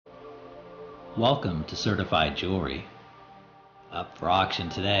Welcome to Certified Jewelry. Up for auction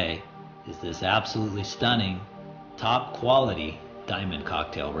today is this absolutely stunning, top quality diamond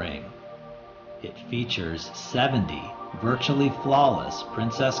cocktail ring. It features 70 virtually flawless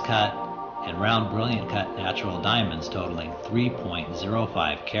princess cut and round brilliant cut natural diamonds totaling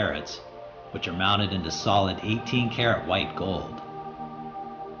 3.05 carats, which are mounted into solid 18 karat white gold.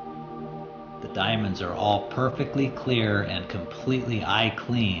 The diamonds are all perfectly clear and completely eye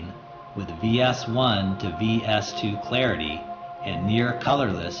clean, with VS1 to VS2 clarity and near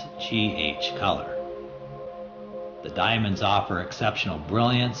colorless GH color. The diamonds offer exceptional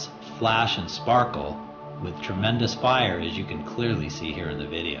brilliance, flash, and sparkle with tremendous fire, as you can clearly see here in the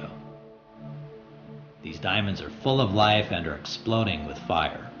video. These diamonds are full of life and are exploding with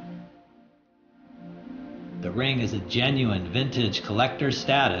fire. The ring is a genuine vintage collector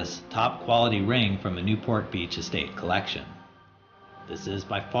status, top quality ring from a Newport Beach estate collection. This is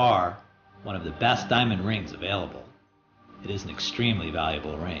by far one of the best diamond rings available. It is an extremely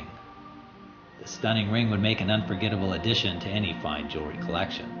valuable ring. This stunning ring would make an unforgettable addition to any fine jewelry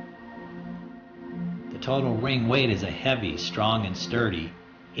collection. The total ring weight is a heavy, strong, and sturdy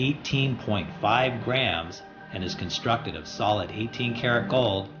 18.5 grams and is constructed of solid 18 karat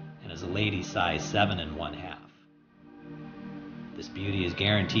gold and is a lady size 7 1/2. This beauty is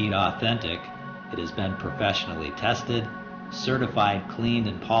guaranteed authentic. It has been professionally tested, certified, cleaned,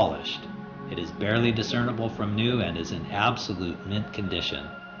 and polished. It is barely discernible from new and is in absolute mint condition.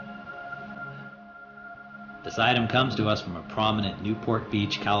 This item comes to us from a prominent Newport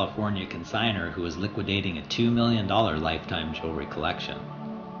Beach, California consignor who is liquidating a $2 million lifetime jewelry collection.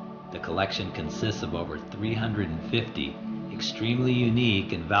 The collection consists of over 350 extremely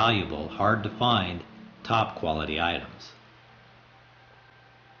unique and valuable, hard to find, top quality items.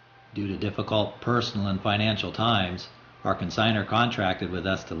 Due to difficult personal and financial times, our consignor contracted with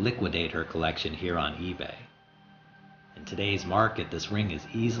us to liquidate her collection here on eBay. In today's market, this ring is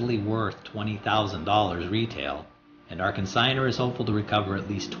easily worth $20,000 retail, and our consignor is hopeful to recover at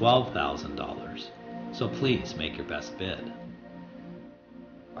least $12,000. So please make your best bid.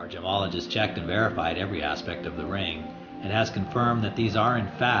 Our gemologist checked and verified every aspect of the ring and has confirmed that these are in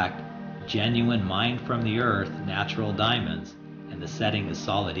fact genuine mined from the earth natural diamonds, and the setting is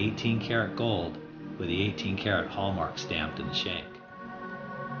solid 18 karat gold with the 18 karat hallmark stamped in the shank.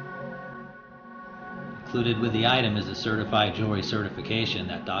 Included with the item is a certified jewelry certification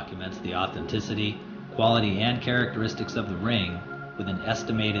that documents the authenticity, quality, and characteristics of the ring, with an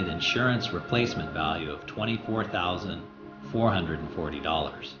estimated insurance replacement value of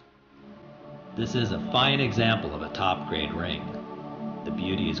 $24,440. This is a fine example of a top grade ring. The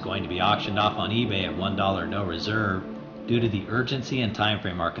beauty is going to be auctioned off on eBay at $1 no reserve due to the urgency and time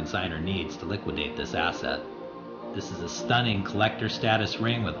frame our consignor needs to liquidate this asset. This is a stunning collector status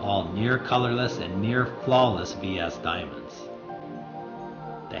ring with all near colorless and near flawless VS diamonds.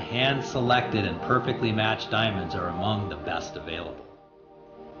 The hand selected and perfectly matched diamonds are among the best available.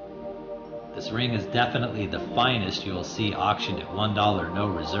 This ring is definitely the finest you'll see auctioned at $1 no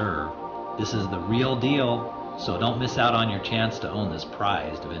reserve. This is the real deal, so don't miss out on your chance to own this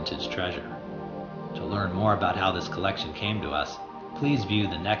prized vintage treasure. To learn more about how this collection came to us, please view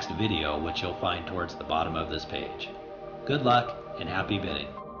the next video, which you'll find towards the bottom of this page. Good luck and happy bidding.